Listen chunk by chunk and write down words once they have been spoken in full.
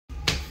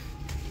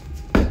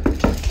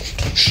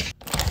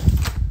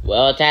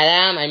Well,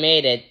 Tadam, I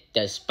made it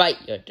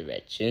despite your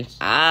directions.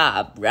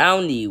 Ah,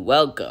 Brownie,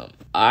 welcome.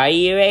 Are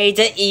you ready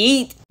to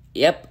eat?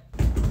 Yep.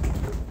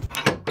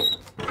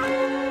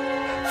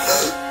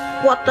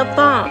 What the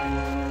fuck?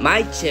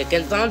 My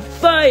chicken's on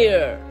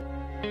fire!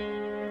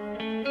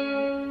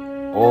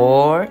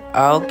 Or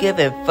I'll give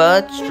it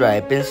fudge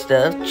stripe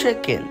instead of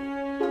chicken.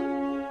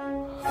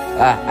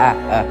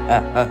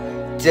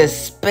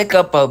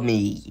 Despicable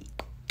me.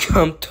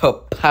 Come to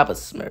Papa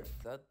Smurf.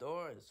 The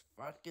door is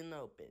fucking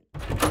open.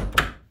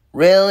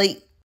 Really?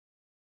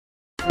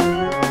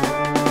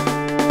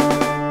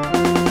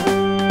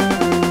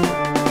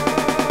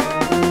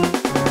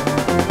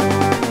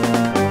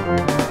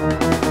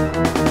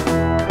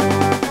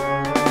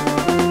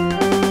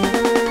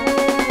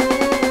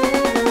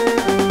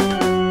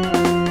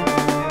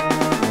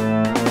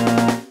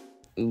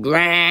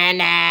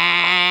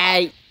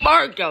 Granny!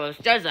 Marcos,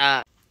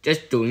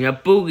 just doing a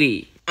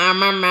boogie.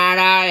 I'm a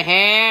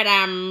metalhead,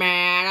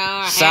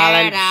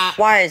 Silence.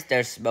 Why is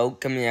there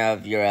smoke coming out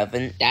of your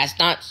oven? That's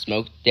not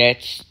smoke,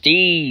 that's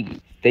steam.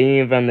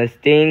 Steam from the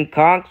steam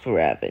cocks we're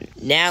having.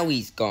 Now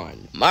he's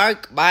gone.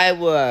 Mark my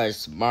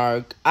words,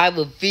 Mark. I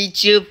will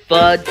feed you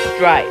fudge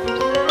stripes.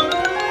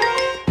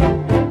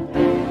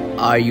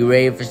 Are you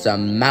ready for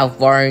some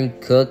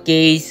mouth-watering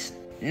cookies?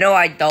 No,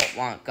 I don't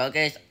want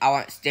cookies. I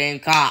want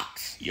steamed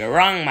cocks. You're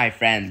wrong, my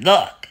friend.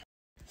 Look.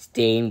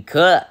 Steamed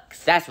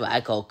cooks. That's what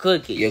I call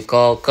cookies. You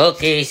call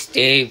cookies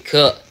steamed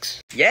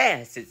cooks.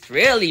 Yes, it's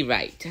really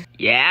right.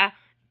 Yeah?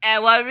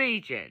 And what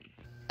region?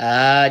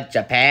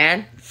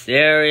 Japan?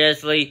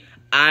 Seriously?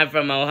 I'm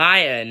from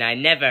Ohio and I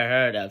never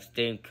heard of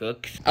steamed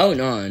cooks. Oh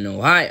no, in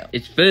Ohio.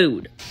 It's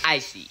food. I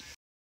see.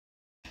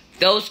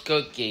 Those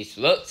cookies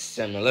look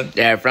similar.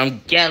 They're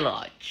from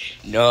Kellogg's.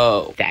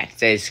 No,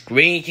 that's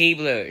Green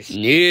Keebler's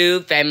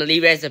new family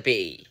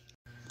recipe.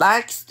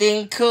 Like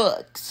steamed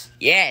cooks?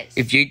 Yes.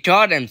 If you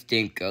taught them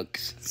steamed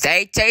cooks,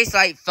 they taste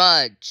like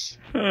fudge.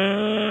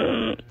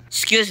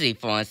 Excuse me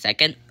for a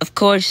second. Of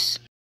course.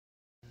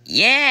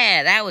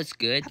 Yeah, that was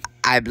good.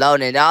 I've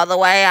blown it all the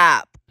way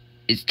up.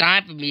 It's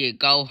time for me to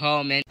go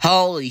home and...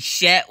 Holy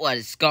shit, what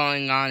is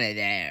going on in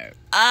there?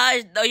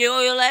 The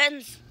yo-yo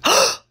lens?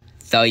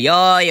 The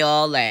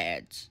yo-yo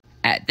lads.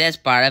 At this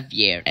part of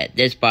year, at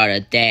this part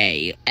of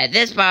day, at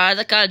this part of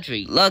the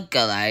country,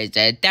 localized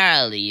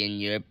entirely in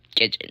your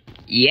kitchen.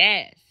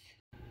 Yes.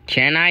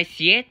 Can I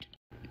see it?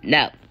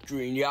 No.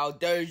 Greenie out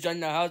there is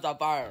in the house of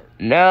fire.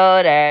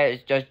 No,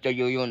 that's just the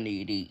yo-yo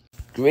needy.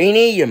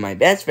 Greenie, you're my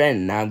best friend,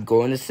 and I'm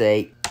going to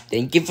say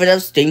thank you for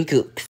those steamed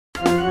cooks.